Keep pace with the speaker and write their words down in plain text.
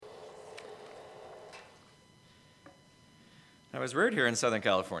I was reared here in Southern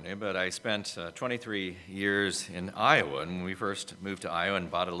California, but I spent 23 years in Iowa. And when we first moved to Iowa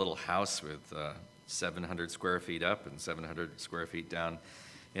and bought a little house with 700 square feet up and 700 square feet down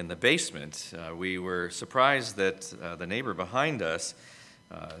in the basement, we were surprised that the neighbor behind us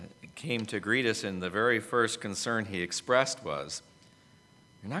came to greet us, and the very first concern he expressed was,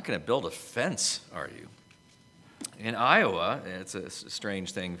 "You're not going to build a fence, are you?" In Iowa, it's a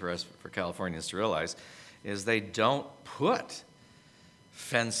strange thing for us, for Californians to realize, is they don't put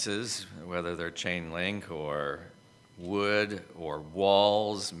fences, whether they're chain link or wood or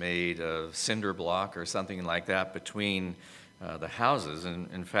walls made of cinder block or something like that between the houses.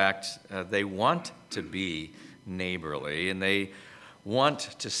 And in fact, they want to be neighborly, and they want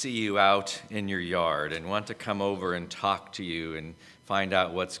to see you out in your yard and want to come over and talk to you and find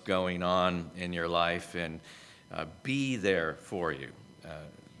out what's going on in your life and be there for you.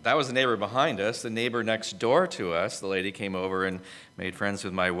 That was the neighbor behind us. The neighbor next door to us, the lady came over and made friends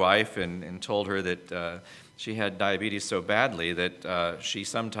with my wife and told her that she had diabetes so badly that she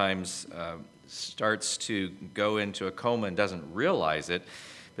sometimes starts to go into a coma and doesn't realize it.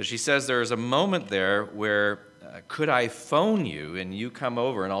 But she says there's a moment there where could I phone you and you come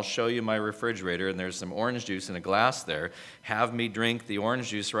over and I'll show you my refrigerator and there's some orange juice in a glass there. Have me drink the orange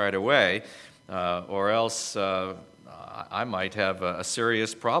juice right away or else I might have a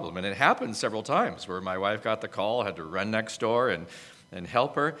serious problem. And it happened several times where my wife got the call, had to run next door and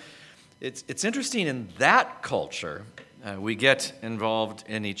help her. It's interesting in that culture, we get involved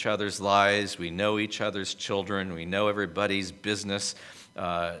in each other's lives. We know each other's children. We know everybody's business.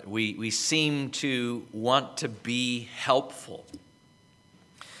 We seem to want to be helpful.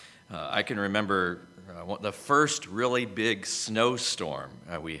 I can remember the first really big snowstorm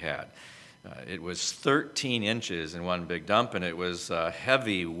we had. It was 13 inches in one big dump, and it was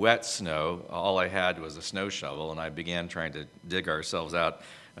heavy, wet snow. All I had was a snow shovel, and I began trying to dig ourselves out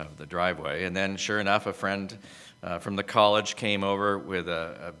of the driveway. And then, sure enough, a friend from the college came over with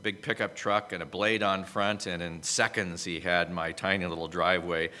a big pickup truck and a blade on front, and in seconds he had my tiny little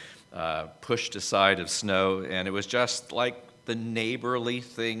driveway pushed aside of snow, and it was just like the neighborly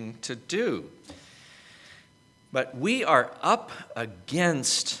thing to do. But we are up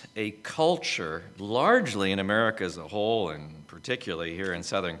against a culture, largely in America as a whole, and particularly here in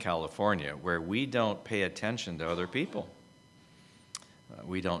Southern California, where we don't pay attention to other people.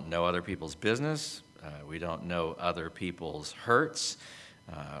 We don't know other people's business. We don't know other people's hurts.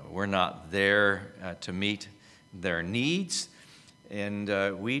 We're not there to meet their needs.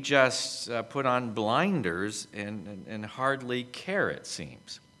 And we just put on blinders and hardly care, it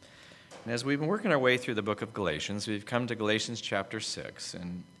seems. And as we've been working our way through the book of Galatians, we've come to Galatians chapter 6.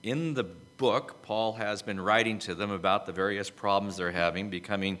 And in the book, Paul has been writing to them about the various problems they're having,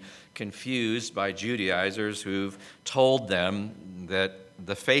 becoming confused by Judaizers who've told them that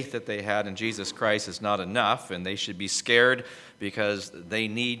the faith that they had in Jesus Christ is not enough, and they should be scared because they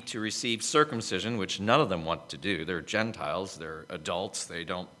need to receive circumcision, which none of them want to do. They're Gentiles, they're adults, they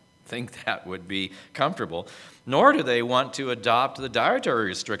don't think that would be comfortable, nor do they want to adopt the dietary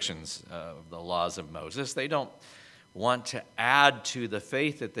restrictions of the laws of Moses. They don't want to add to the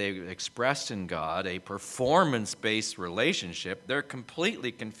faith that they expressed in God a performance-based relationship. They're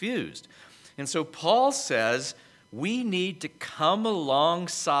completely confused. And so Paul says we need to come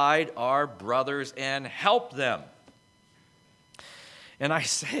alongside our brothers and help them. And I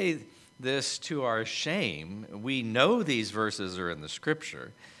say this to our shame. We know these verses are in the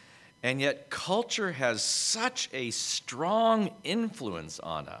Scripture, and yet culture has such a strong influence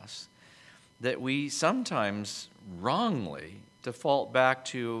on us that we sometimes wrongly default back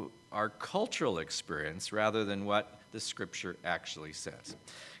to our cultural experience rather than what the Scripture actually says.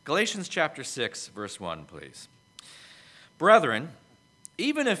 Galatians chapter 6, verse 1, please. Brethren,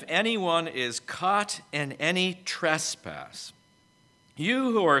 even if anyone is caught in any trespass,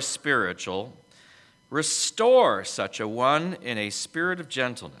 you who are spiritual, restore such a one in a spirit of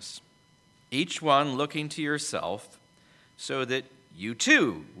gentleness, each one looking to yourself, so that you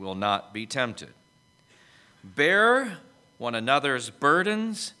too will not be tempted. Bear one another's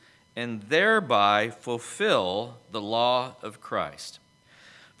burdens, and thereby fulfill the law of Christ.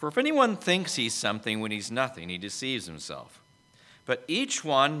 For if anyone thinks he's something when he's nothing, he deceives himself. But each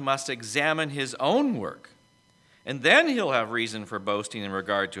one must examine his own work, and then he'll have reason for boasting in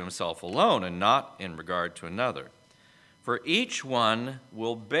regard to himself alone and not in regard to another. For each one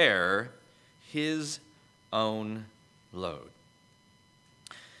will bear his own load.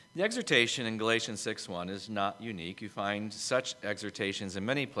 The exhortation in Galatians 6:1 is not unique. You find such exhortations in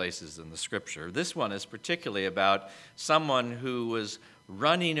many places in the Scripture. This one is particularly about someone who was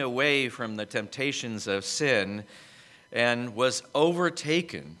running away from the temptations of sin and was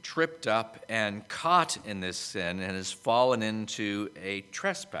overtaken, tripped up, and caught in this sin, and has fallen into a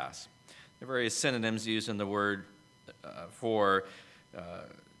trespass. There are various synonyms used in the word for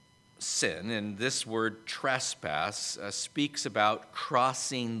sin, and this word trespass speaks about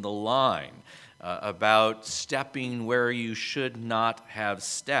crossing the line, about stepping where you should not have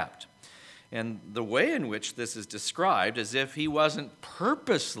stepped. And the way in which this is described, as if he wasn't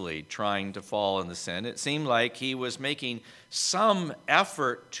purposely trying to fall in the sin. It seemed like he was making some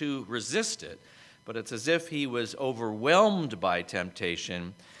effort to resist it, but it's as if he was overwhelmed by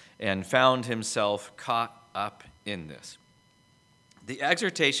temptation and found himself caught up in this. The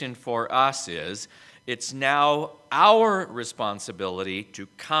exhortation for us is, it's now our responsibility to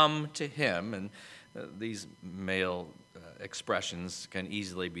come to him, and these male expressions can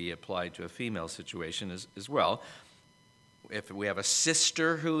easily be applied to a female situation as well. If we have a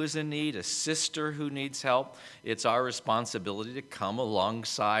sister who is in need, a sister who needs help, it's our responsibility to come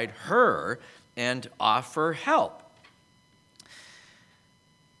alongside her and offer help.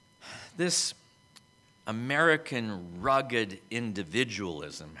 This American rugged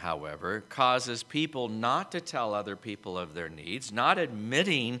individualism, however, causes people not to tell other people of their needs, not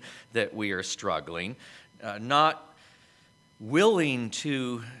admitting that we are struggling, not willing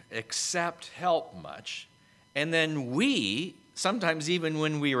to accept help much. And then we, sometimes even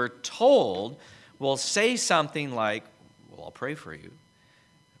when we were told, will say something like, well, I'll pray for you.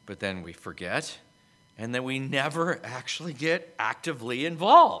 But then we forget, and then we never actually get actively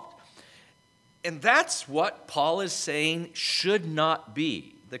involved. And that's what Paul is saying should not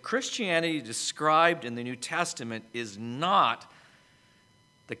be. The Christianity described in the New Testament is not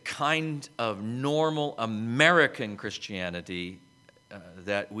the kind of normal American Christianity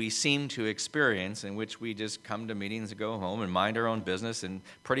that we seem to experience, in which we just come to meetings and go home and mind our own business, and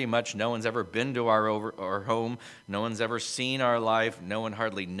pretty much no one's ever been to our home, no one's ever seen our life, no one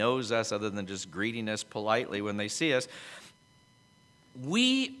hardly knows us other than just greeting us politely when they see us.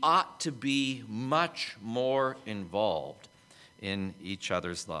 We ought to be much more involved in each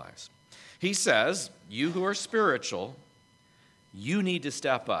other's lives. He says, you who are spiritual, you need to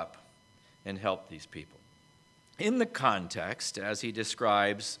step up and help these people. In the context, as he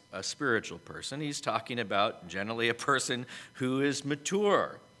describes a spiritual person, he's talking about generally a person who is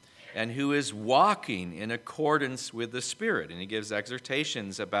mature and who is walking in accordance with the Spirit. And he gives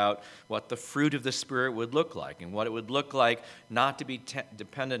exhortations about what the fruit of the Spirit would look like, and what it would look like not to be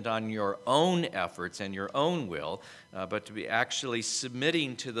dependent on your own efforts and your own will, but to be actually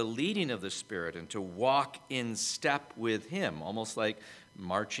submitting to the leading of the Spirit and to walk in step with him, almost like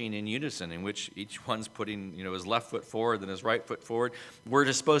marching in unison, in which each one's putting his left foot forward and his right foot forward.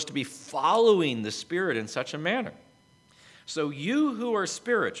 We're supposed to be following the Spirit in such a manner. So you who are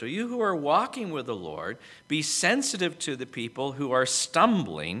spiritual, you who are walking with the Lord, be sensitive to the people who are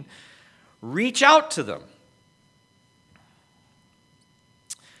stumbling. Reach out to them.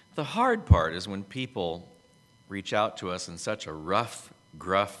 The hard part is when people reach out to us in such a rough,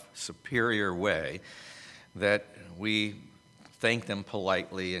 gruff, superior way that we thank them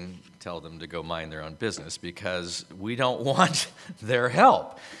politely and tell them to go mind their own business, because we don't want their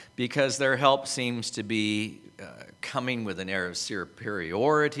help, because their help seems to be coming with an air of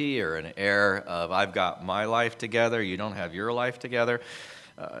superiority, or an air of, I've got my life together, you don't have your life together,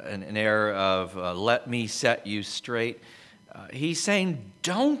 an air of, let me set you straight. He's saying,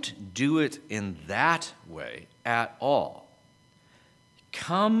 don't do it in that way at all.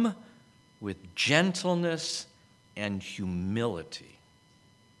 Come with gentleness and humility.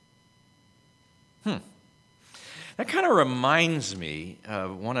 That kind of reminds me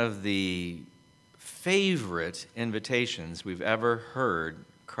of one of the favorite invitations we've ever heard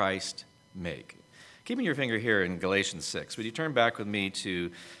Christ make. Keeping your finger here in Galatians 6, would you turn back with me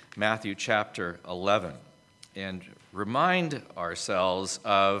to Matthew chapter 11 and remind ourselves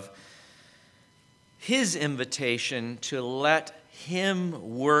of his invitation to let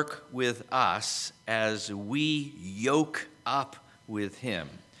him work with us as we yoke up with him.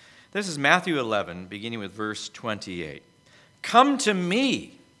 This is Matthew 11, beginning with verse 28. Come to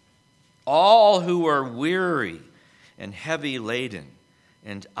me, all who are weary and heavy laden,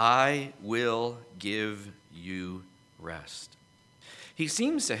 and I will give you rest. He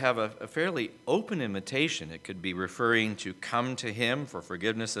seems to have a fairly open invitation. It could be referring to come to him for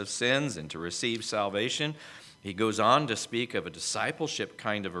forgiveness of sins and to receive salvation. He goes on to speak of a discipleship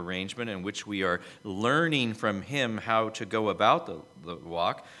kind of arrangement in which we are learning from him how to go about the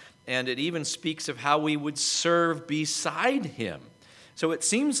walk. And it even speaks of how we would serve beside him. So it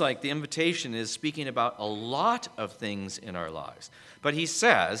seems like the invitation is speaking about a lot of things in our lives. But he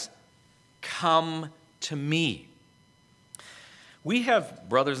says, come to me. We have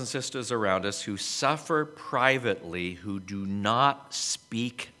brothers and sisters around us who suffer privately, who do not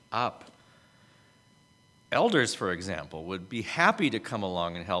speak up. Elders, for example, would be happy to come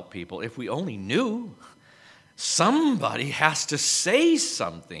along and help people if we only knew. Somebody has to say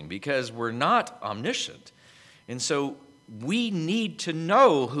something because we're not omniscient. And so we need to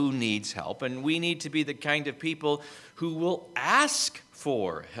know who needs help, and we need to be the kind of people who will ask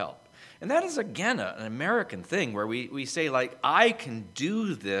for help. And that is, again, an American thing where we say, like, I can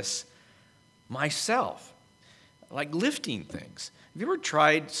do this myself, like lifting things. Have you ever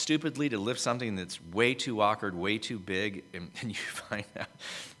tried stupidly to lift something that's way too awkward, way too big, and you find out,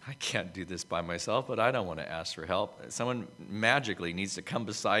 I can't do this by myself, but I don't want to ask for help. Someone magically needs to come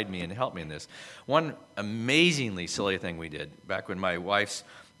beside me and help me in this. One amazingly silly thing we did back when my wife's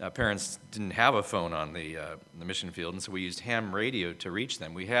parents didn't have a phone on the mission field, and so we used ham radio to reach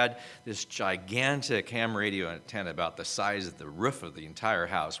them. We had this gigantic ham radio antenna about the size of the roof of the entire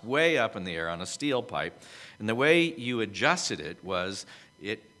house, way up in the air on a steel pipe. And the way you adjusted it was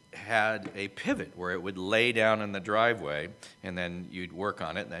it had a pivot where it would lay down in the driveway, and then you'd work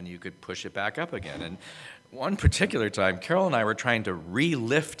on it, and then you could push it back up again. And one particular time, Carol and I were trying to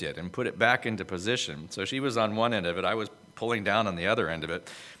re-lift it and put it back into position. So she was on one end of it, I was pulling down on the other end of it,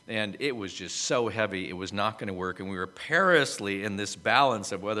 and it was just so heavy, it was not going to work, and we were perilously in this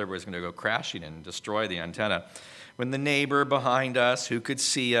balance of whether it was going to go crashing and destroy the antenna, when the neighbor behind us, who could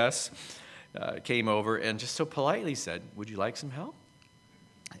see us, came over and just so politely said, "Would you like some help?"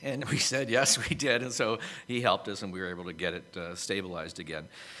 And we said, yes, we did, and so he helped us, and we were able to get it stabilized again.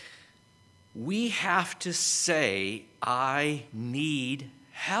 We have to say, I need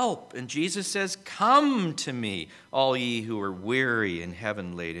help. And Jesus says, come to me, all ye who are weary and heavy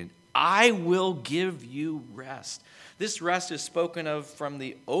laden. I will give you rest. This rest is spoken of from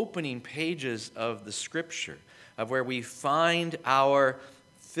the opening pages of the Scripture, of where we find our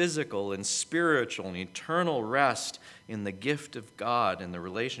physical and spiritual and eternal rest in the gift of God and the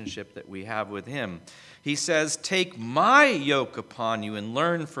relationship that we have with Him. He says, take my yoke upon you and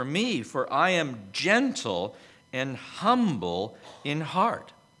learn from me, for I am gentle and humble in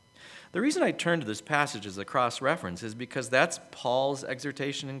heart. The reason I turn to this passage as a cross-reference is because that's Paul's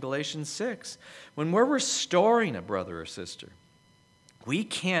exhortation in Galatians 6. When we're restoring a brother or sister, we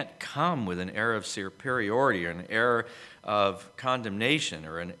can't come with an air of superiority or an air of condemnation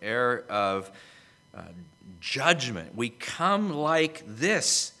or an air of judgment. We come like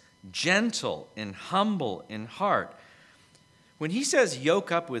this, gentle and humble in heart. When he says,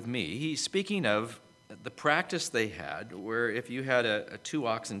 yoke up with me, he's speaking of the practice they had, where if you had a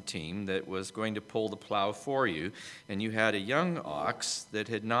 2-oxen team that was going to pull the plow for you, and you had a young ox that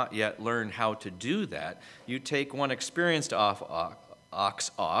had not yet learned how to do that, you take one experienced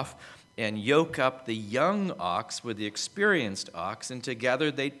ox off and yoke up the young ox with the experienced ox, and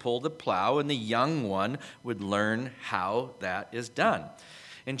together they'd pull the plow, and the young one would learn how that is done.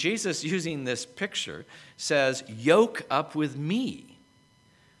 And Jesus, using this picture, says, yoke up with me.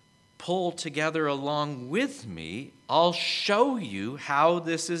 Pull together along with me. I'll show you how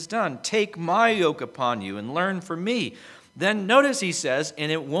this is done. Take my yoke upon you and learn from me. Then notice he says,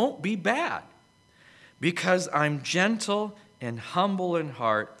 and it won't be bad, because I'm gentle and humble in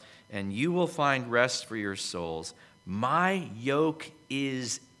heart, and you will find rest for your souls. My yoke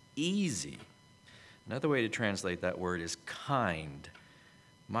is easy. Another way to translate that word is kind.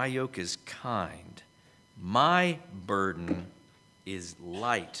 My yoke is kind. My burden is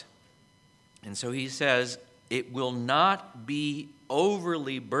light. And so he says, it will not be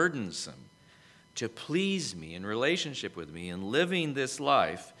overly burdensome to please me in relationship with me in living this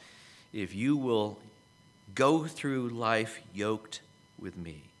life if you will go through life yoked with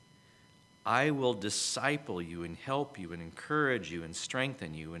me. I will disciple you and help you and encourage you and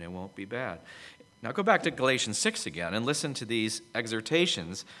strengthen you, and it won't be bad. Now go back to Galatians 6 again and listen to these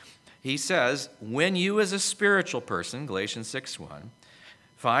exhortations. He says, when you as a spiritual person, Galatians 6:1,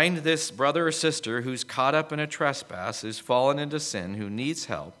 find this brother or sister who's caught up in a trespass, who's fallen into sin, who needs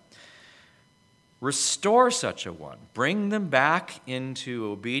help, restore such a one. Bring them back into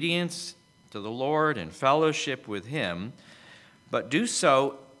obedience to the Lord and fellowship with Him, but do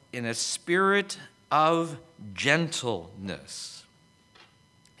so in a spirit of gentleness.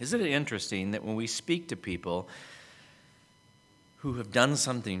 Isn't it interesting that when we speak to people who have done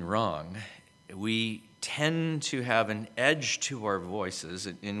something wrong, we tend to have an edge to our voices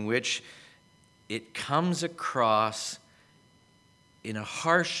in which it comes across in a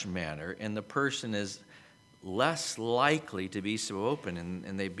harsh manner, and the person is less likely to be so open,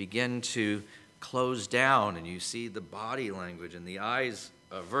 and they begin to close down, and you see the body language and the eyes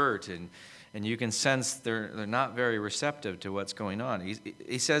avert, and And you can sense they're not very receptive to what's going on.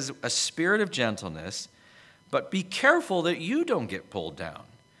 He says, a spirit of gentleness, but be careful that you don't get pulled down.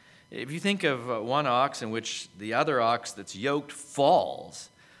 If you think of one ox in which the other ox that's yoked falls,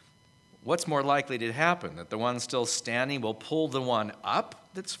 what's more likely to happen? That the one still standing will pull the one up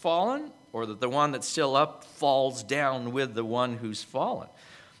that's fallen, or that the one that's still up falls down with the one who's fallen?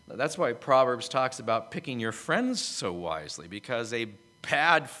 That's why Proverbs talks about picking your friends so wisely, because a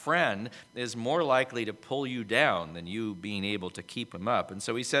bad friend is more likely to pull you down than you being able to keep him up. And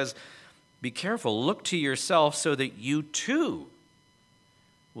so he says, be careful, look to yourself so that you too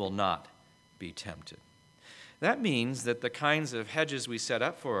will not be tempted. That means that the kinds of hedges we set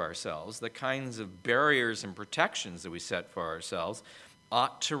up for ourselves, the kinds of barriers and protections that we set for ourselves,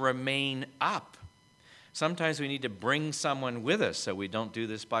 ought to remain up. Sometimes we need to bring someone with us so we don't do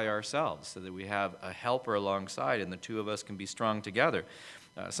this by ourselves, so that we have a helper alongside and the two of us can be strong together.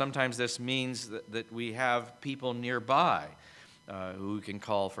 Sometimes this means that we have people nearby who can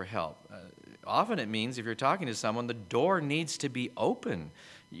call for help. Often it means if you're talking to someone, the door needs to be open.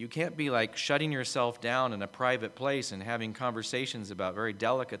 You can't be like shutting yourself down in a private place and having conversations about very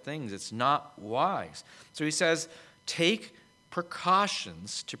delicate things. It's not wise. So he says, take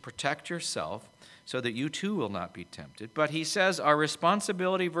precautions to protect yourself so that you too will not be tempted. But he says our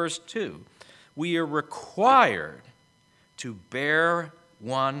responsibility, verse 2, we are required to bear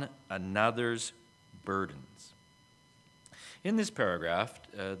one another's burdens. In this paragraph,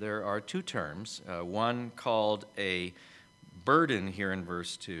 there are two terms, one called a burden here in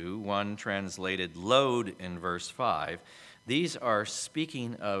verse 2, one translated load in verse 5. These are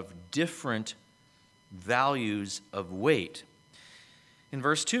speaking of different values of weight. In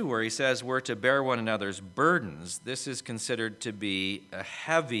verse 2, where he says we're to bear one another's burdens, this is considered to be a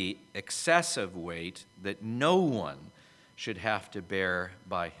heavy, excessive weight that no one should have to bear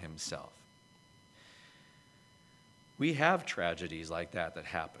by himself. We have tragedies like that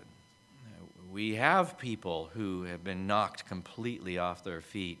happen. We have people who have been knocked completely off their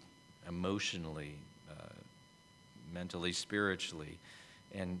feet emotionally, mentally, spiritually,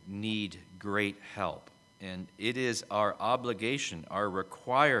 and need great help. And it is our obligation, our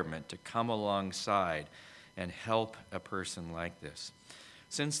requirement to come alongside and help a person like this.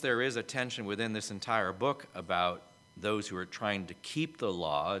 Since there is a tension within this entire book about those who are trying to keep the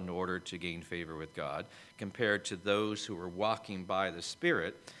law in order to gain favor with God, compared to those who are walking by the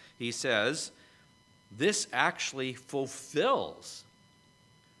Spirit, he says, this actually fulfills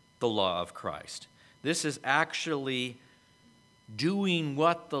the law of Christ. This is actually doing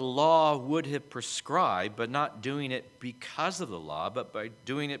what the law would have prescribed, but not doing it because of the law, but by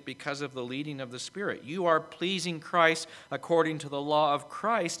doing it because of the leading of the Spirit. You are pleasing Christ according to the law of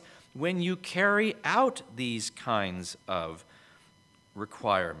Christ when you carry out these kinds of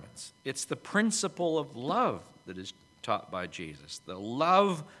requirements. It's the principle of love that is taught by Jesus, the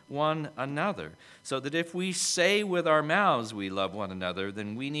love one another, so that if we say with our mouths we love one another,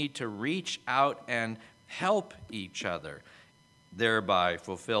 then we need to reach out and help each other, thereby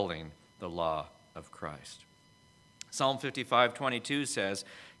fulfilling the law of Christ. Psalm 55:22 says,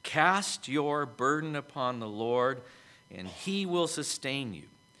 cast your burden upon the Lord, and he will sustain you.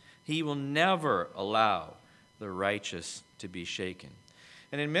 He will never allow the righteous to be shaken.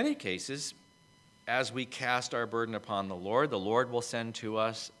 And in many cases, as we cast our burden upon the Lord will send to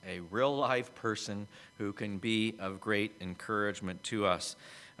us a real-life person who can be of great encouragement to us.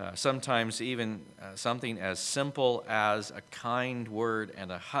 Sometimes even something as simple as a kind word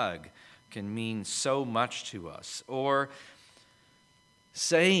and a hug can mean so much to us. Or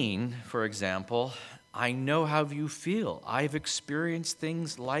saying, for example, I know how you feel. I've experienced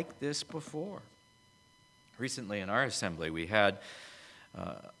things like this before. Recently in our assembly, we had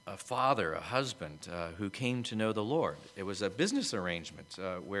a father, a husband, who came to know the Lord. It was a business arrangement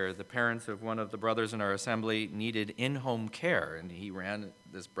where the parents of one of the brothers in our assembly needed in-home care, and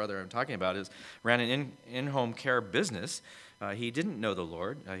this brother I'm talking about, ran an in-home care business. He didn't know the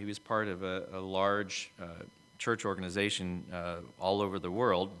Lord. He was part of a large church organization all over the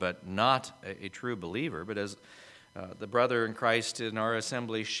world, but not a true believer. But as the brother in Christ in our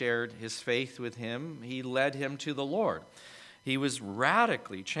assembly shared his faith with him, he led him to the Lord. He was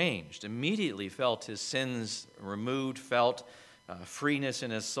radically changed, immediately felt his sins removed, felt freeness in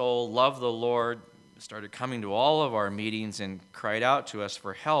his soul, loved the Lord, started coming to all of our meetings and cried out to us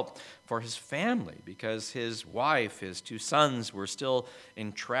for help for his family because his wife, his two sons were still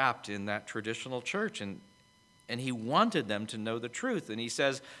entrapped in that traditional church, and he wanted them to know the truth. And he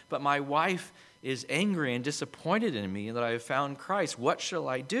says, but my wife is angry and disappointed in me that I have found Christ. What shall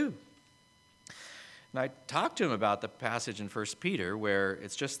I do? And I talked to him about the passage in 1 Peter where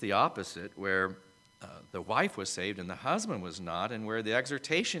it's just the opposite, where the wife was saved and the husband was not, and where the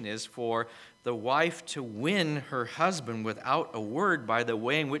exhortation is for the wife to win her husband without a word by the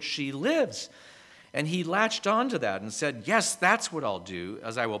way in which she lives. And he latched onto that and said, yes, that's what I'll do,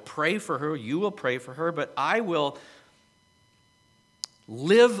 as I will pray for her, you will pray for her, but I will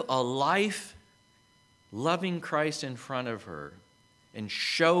live a life loving Christ in front of her and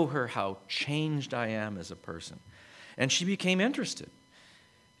show her how changed I am as a person. And she became interested.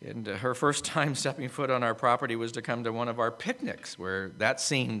 And her first time stepping foot on our property was to come to one of our picnics where that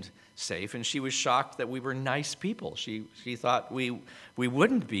seemed safe, and she was shocked that we were nice people. She thought we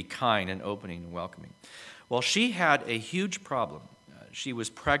wouldn't be kind and opening and welcoming. Well, she had a huge problem. She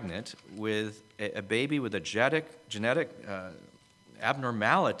was pregnant with a baby with a genetic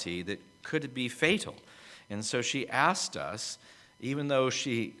abnormality that could be fatal. And so she asked us, even though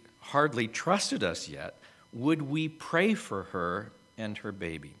she hardly trusted us yet, would we pray for her and her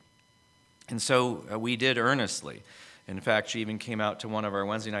baby? And so we did earnestly. In fact, she even came out to one of our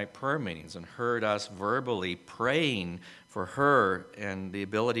Wednesday night prayer meetings and heard us verbally praying for her and the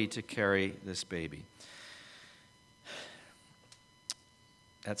ability to carry this baby.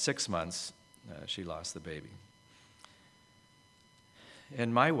 At 6 months, she lost the baby.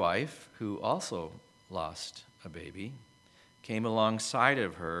 And my wife, who also lost a baby, came alongside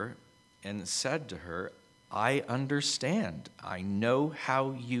of her and said to her, I understand. I know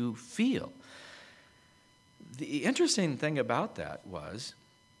how you feel. The interesting thing about that was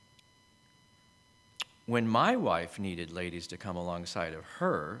when my wife needed ladies to come alongside of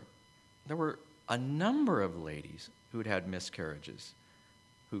her, there were a number of ladies who had had miscarriages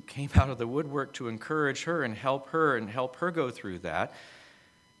who came out of the woodwork to encourage her and help her go through that.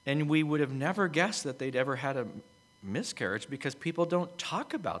 And we would have never guessed that they'd ever had a miscarriage because people don't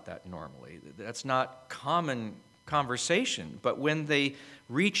talk about that normally. That's not common conversation. But when they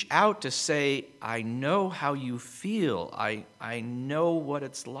reach out to say, I know how you feel, I know what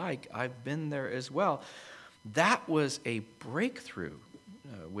it's like, I've been there as well, that was a breakthrough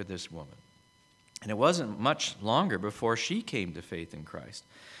with this woman. And it wasn't much longer before she came to faith in Christ.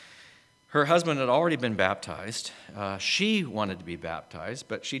 Her husband had already been baptized. She wanted to be baptized,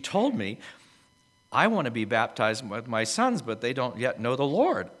 but she told me, I want to be baptized with my sons, but they don't yet know the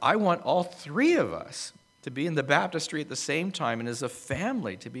Lord. I want all three of us to be in the baptistry at the same time and as a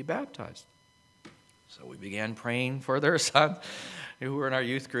family to be baptized. So we began praying for their sons who were in our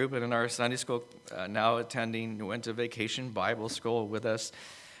youth group and in our Sunday school, now attending, went to vacation Bible school with us.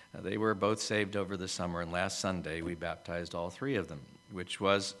 They were both saved over the summer, and last Sunday we baptized all three of them, which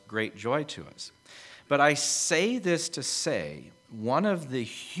was great joy to us. But I say this to say, one of the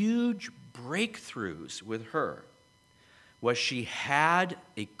huge breakthroughs with her was she had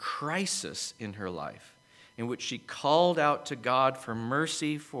a crisis in her life in which she called out to God for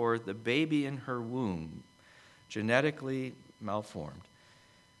mercy for the baby in her womb, genetically malformed,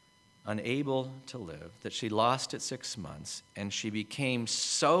 unable to live, that she lost at 6 months, and she became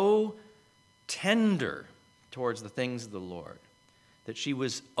so tender towards the things of the Lord that she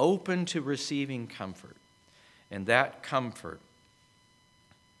was open to receiving comfort, and that comfort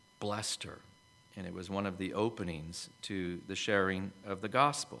blessed her, and it was one of the openings to the sharing of the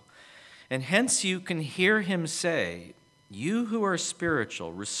gospel. And hence you can hear him say, you who are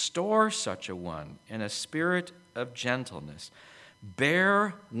spiritual, restore such a one in a spirit of gentleness.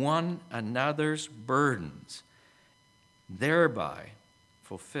 Bear one another's burdens, thereby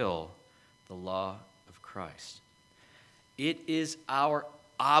fulfill the law of Christ. It is our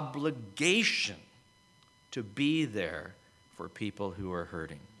obligation to be there for people who are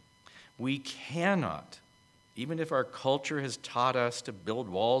hurting. We cannot, even if our culture has taught us to build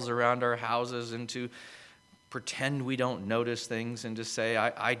walls around our houses and to pretend we don't notice things and to say,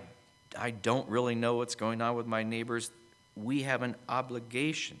 I don't really know what's going on with my neighbors. We have an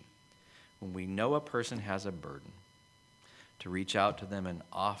obligation when we know a person has a burden to reach out to them and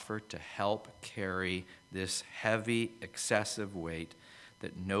offer to help carry this heavy, excessive weight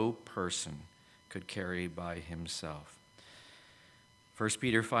that no person could carry by himself. 1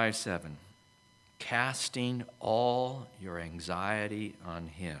 Peter 5:7, casting all your anxiety on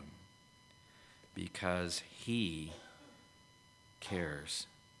him because he cares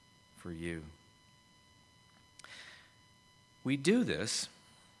for you. We do this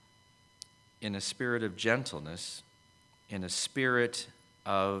in a spirit of gentleness, in a spirit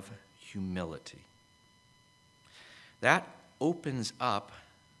of humility. That opens up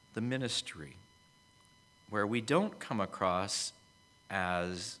the ministry where we don't come across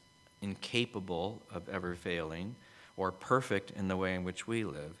as incapable of ever failing or perfect in the way in which we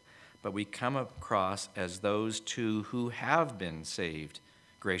live, but we come across as those two who have been saved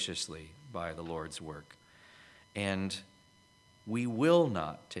graciously by the Lord's work. And we will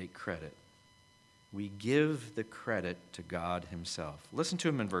not take credit. We give the credit to God himself. Listen to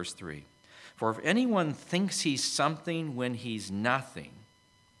him in verse 3. For if anyone thinks he's something when he's nothing,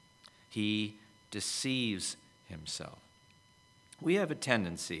 he deceives himself. We have a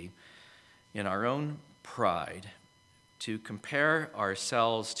tendency in our own pride to compare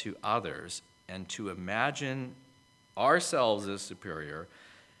ourselves to others and to imagine ourselves as superior,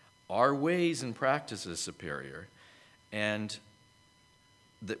 our ways and practices superior, and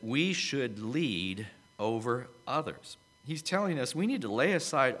that we should lead over others. He's telling us we need to lay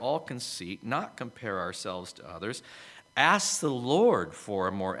aside all conceit, not compare ourselves to others, ask the Lord for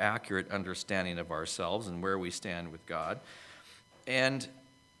a more accurate understanding of ourselves and where we stand with God, and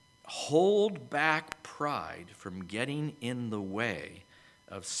hold back pride from getting in the way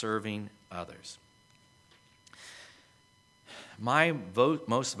of serving others. My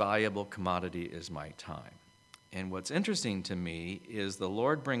most valuable commodity is my time. And what's interesting to me is the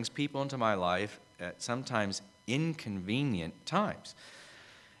Lord brings people into my life at sometimes inconvenient times.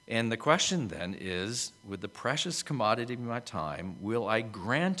 And the question then is, with the precious commodity of my time, will I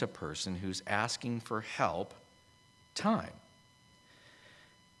grant a person who's asking for help time?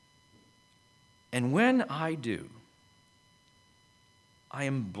 And when I do, I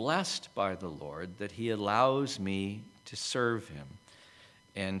am blessed by the Lord that he allows me to serve him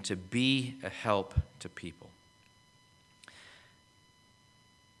and to be a help to people.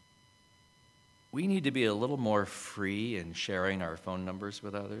 We need to be a little more free in sharing our phone numbers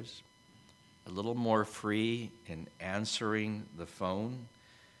with others, a little more free in answering the phone.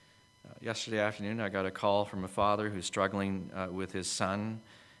 Yesterday afternoon, I got a call from a father who's struggling with his son.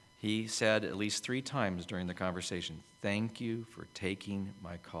 He said at least 3 times during the conversation, "Thank you for taking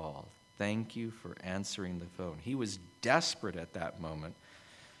my call. Thank you for answering the phone." He was desperate at that moment.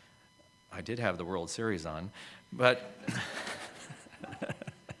 I did have the World Series on, but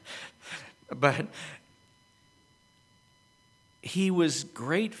he was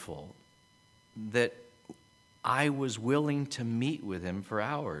grateful that I was willing to meet with him for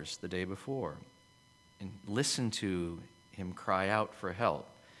hours the day before and listen to him cry out for help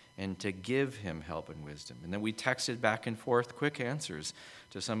and to give him help and wisdom. And then we texted back and forth quick answers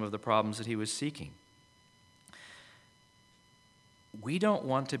to some of the problems that he was seeking. We don't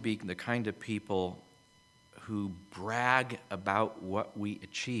want to be the kind of people who brag about what we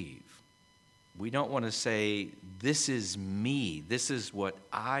achieve. We don't want to say, "This is me, this is what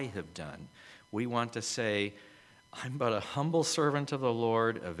I have done." We want to say, "I'm but a humble servant of the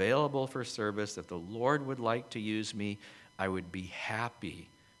Lord, available for service. If the Lord would like to use me, I would be happy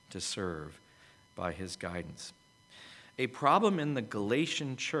to serve by his guidance." A problem in the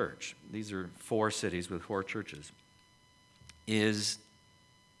Galatian church, these are 4 cities with 4 churches, is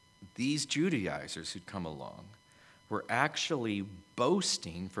these Judaizers who'd come along were actually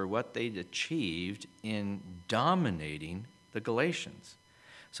boasting for what they'd achieved in dominating the Galatians.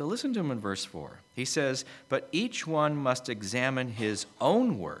 So listen to him in verse 4. He says, "But each one must examine his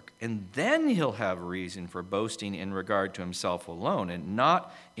own work, and then he'll have reason for boasting in regard to himself alone, and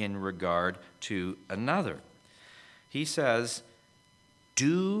not in regard to another." He says,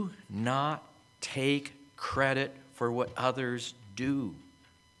 do not take credit for what others do.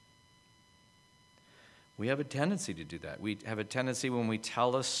 We have a tendency to do that. We have a tendency when we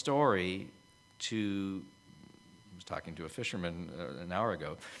tell a story to, I was talking to a fisherman an hour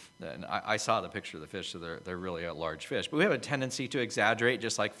ago, and I saw the picture of the fish, so they're really a large fish. But we have a tendency to exaggerate,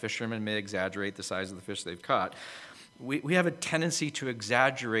 just like fishermen may exaggerate the size of the fish they've caught. We have a tendency to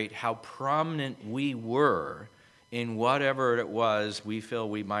exaggerate how prominent we were in whatever it was we feel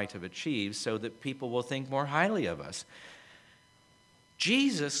we might have achieved so that people will think more highly of us.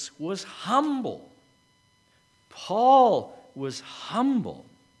 Jesus was humble. Paul was humble.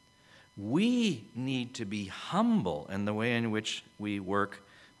 We need to be humble in the way in which we work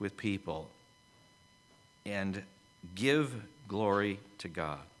with people and give glory to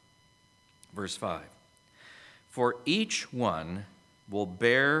God. Verse 5. For each one will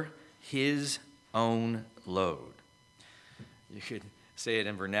bear his own load. You could say it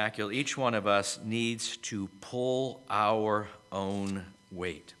in vernacular. Each one of us needs to pull our own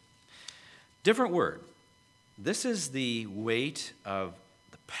weight. Different word. This is the weight of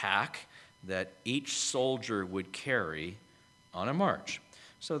the pack that each soldier would carry on a march.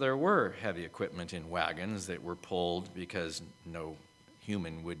 So there were heavy equipment in wagons that were pulled because no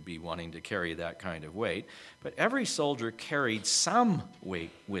human would be wanting to carry that kind of weight. But every soldier carried some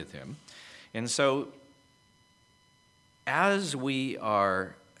weight with him. And so as we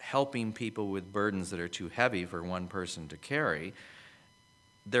are helping people with burdens that are too heavy for one person to carry,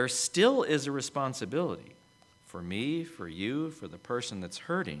 there still is a responsibility for me, for you, for the person that's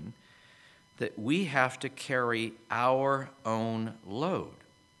hurting, that we have to carry our own load,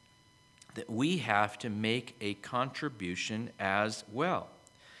 that we have to make a contribution as well.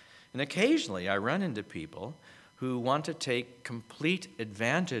 And occasionally I run into people who want to take complete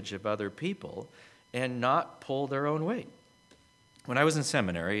advantage of other people and not pull their own weight. When I was in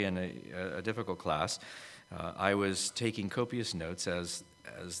seminary in a difficult class, I was taking copious notes as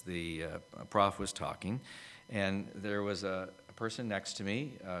the prof was talking, and there was a person next to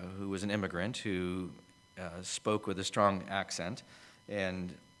me who was an immigrant who spoke with a strong accent,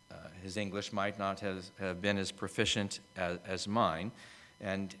 and his English might not have been as proficient as mine.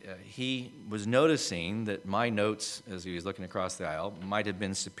 And he was noticing that my notes, as he was looking across the aisle, might have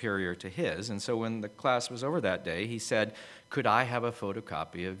been superior to his. And so when the class was over that day, he said, "Could I have a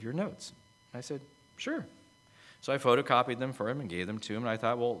photocopy of your notes?" I said, "Sure." So I photocopied them for him and gave them to him. And I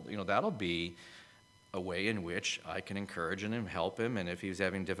thought, well, that'll be a way in which I can encourage him and help him. And if he was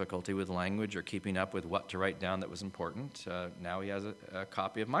having difficulty with language or keeping up with what to write down that was important, now he has a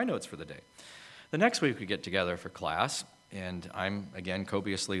copy of my notes for the day. The next week we get together for class, and I'm, again,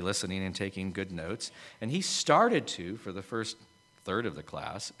 copiously listening and taking good notes. And he started to for the first third of the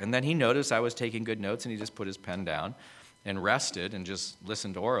class, and then he noticed I was taking good notes, and he just put his pen down and rested and just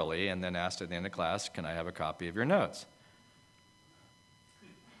listened orally, and then asked at the end of class, "Can I have a copy of your notes?"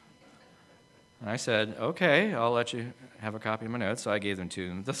 And I said, "Okay, I'll let you have a copy of my notes." So I gave them to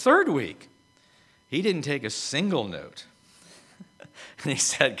him. The third week, he didn't take a single note. And he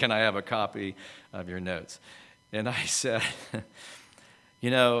said, "Can I have a copy of your notes?" And I said,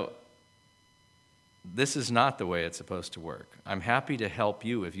 this is not the way it's supposed to work. I'm happy to help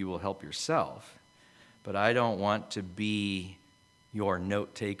you if you will help yourself, but I don't want to be your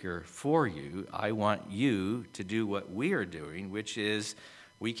note taker for you. I want you to do what we are doing, which is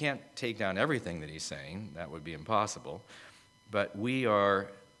we can't take down everything that he's saying. That would be impossible. But we are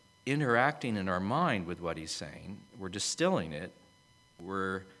interacting in our mind with what he's saying. We're distilling it.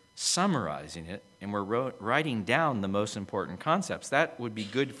 We're summarizing it, and we're writing down the most important concepts. That would be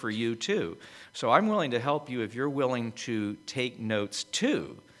good for you too. So I'm willing to help you if you're willing to take notes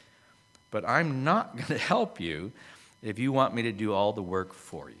too, but I'm not going to help you if you want me to do all the work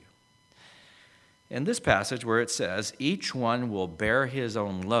for you. In this passage where it says, "Each one will bear his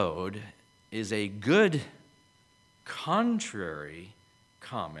own load," is a good contrary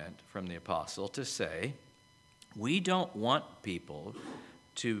comment from the apostle to say, we don't want people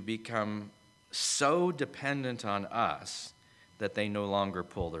to become so dependent on us that they no longer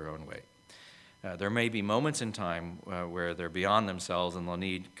pull their own weight. There may be moments in time where they're beyond themselves and they'll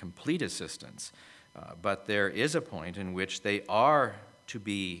need complete assistance, but there is a point in which they are to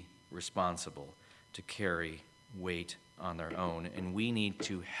be responsible to carry weight on their own, and we need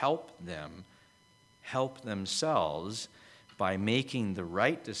to help them help themselves by making the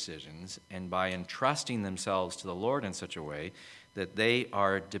right decisions and by entrusting themselves to the Lord in such a way that they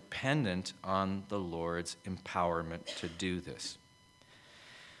are dependent on the Lord's empowerment to do this.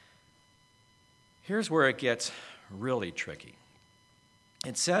 Here's where it gets really tricky.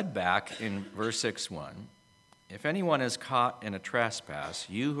 It said back in verse 6:1, "If anyone is caught in a trespass,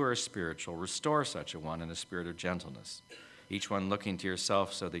 you who are spiritual, restore such a one in a spirit of gentleness, each one looking to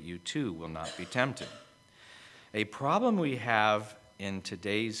yourself so that you too will not be tempted." A problem we have in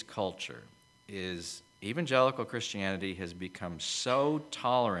today's culture is evangelical Christianity has become so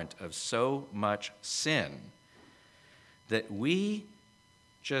tolerant of so much sin that we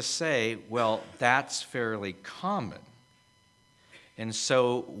just say, well, that's fairly common. And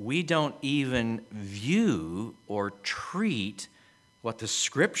so we don't even view or treat what the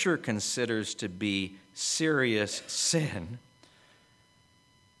Scripture considers to be serious sin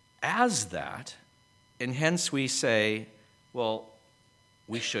as that, and hence we say, well,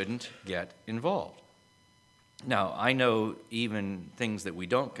 we shouldn't get involved. Now, I know even things that we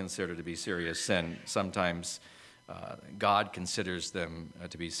don't consider to be serious sin, sometimes God considers them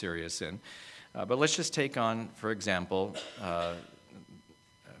to be serious sin. But let's just take on, for example,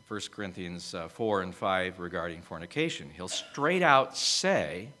 1 Corinthians 4 and 5 regarding fornication. He'll straight out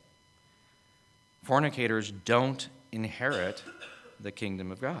say, fornicators don't inherit the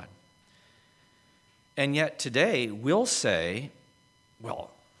kingdom of God. And yet today we'll say,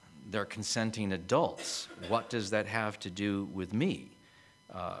 well, they're consenting adults. What does that have to do with me?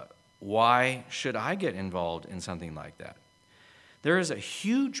 Why should I get involved in something like that? There is a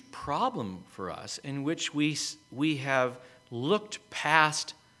huge problem for us in which we have looked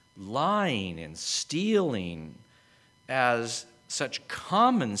past lying and stealing as such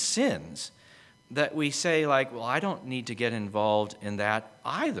common sins that we say, like, well, I don't need to get involved in that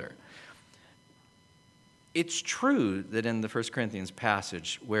either. It's true that in the 1 Corinthians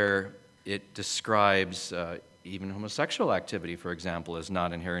passage where it describes even homosexual activity, for example, as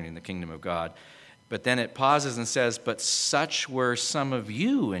not inheriting the kingdom of God, but then it pauses and says, but such were some of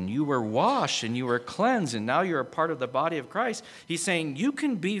you, and you were washed, and you were cleansed, and now you're a part of the body of Christ. He's saying you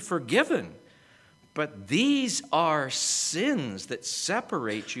can be forgiven, but these are sins that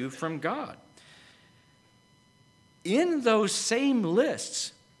separate you from God. In those same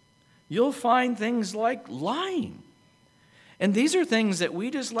lists, you'll find things like lying. And these are things that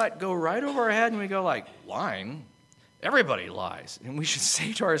we just let go right over our head, and we go like, lying? Everybody lies. And we should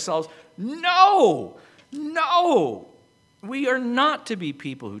say to ourselves, no, we are not to be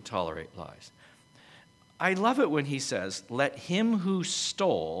people who tolerate lies. I love it when he says, let him who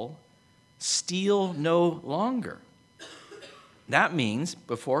stole steal no longer. That means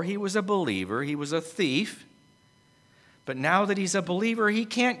before he was a believer, he was a thief. But now that he's a believer, he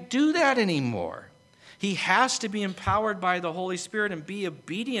can't do that anymore. He has to be empowered by the Holy Spirit and be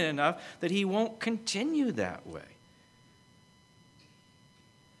obedient enough that he won't continue that way.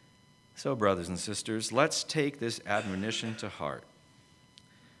 So, brothers and sisters, let's take this admonition to heart.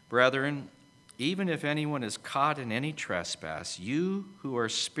 Brethren, even if anyone is caught in any trespass, you who are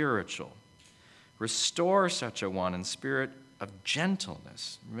spiritual, restore such a one in spirit of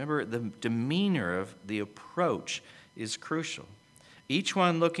gentleness. Remember, the demeanor of the approach is crucial. Each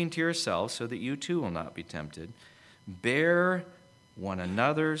one looking to yourself so that you too will not be tempted. Bear one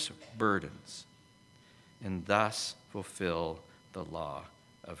another's burdens and thus fulfill the law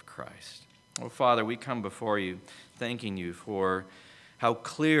of Christ. Oh, Father, we come before you thanking you for how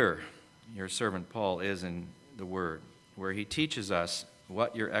clear your servant Paul is in the Word, where he teaches us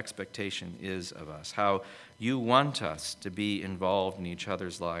what your expectation is of us, how you want us to be involved in each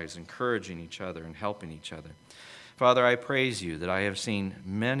other's lives, encouraging each other and helping each other. Father, I praise you that I have seen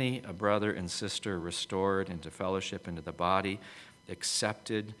many a brother and sister restored into fellowship, into the body,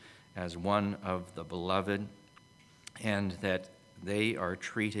 accepted as one of the beloved, and that they are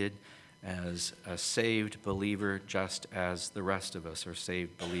treated as a saved believer just as the rest of us are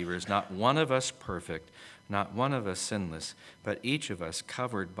saved believers. Not one of us perfect, not one of us sinless, but each of us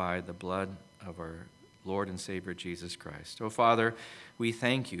covered by the blood of our Lord and Savior Jesus Christ. Oh, Father, we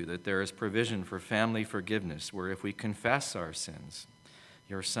thank you that there is provision for family forgiveness, where if we confess our sins,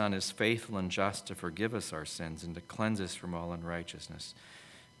 your Son is faithful and just to forgive us our sins and to cleanse us from all unrighteousness.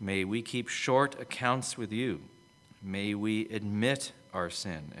 May we keep short accounts with you. May we admit our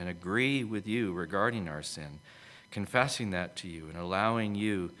sin and agree with you regarding our sin, confessing that to you and allowing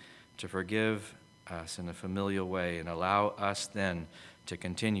you to forgive us in a familial way and allow us then to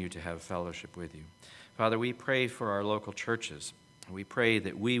continue to have fellowship with you. Father, we pray for our local churches. We pray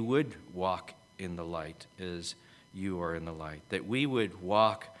that we would walk in the light as you are in the light, that we would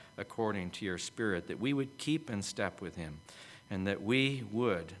walk according to your Spirit, that we would keep in step with him, and that we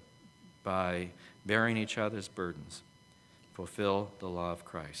would, by bearing each other's burdens, fulfill the law of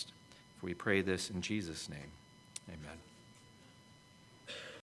Christ. For we pray this in Jesus' name. Amen.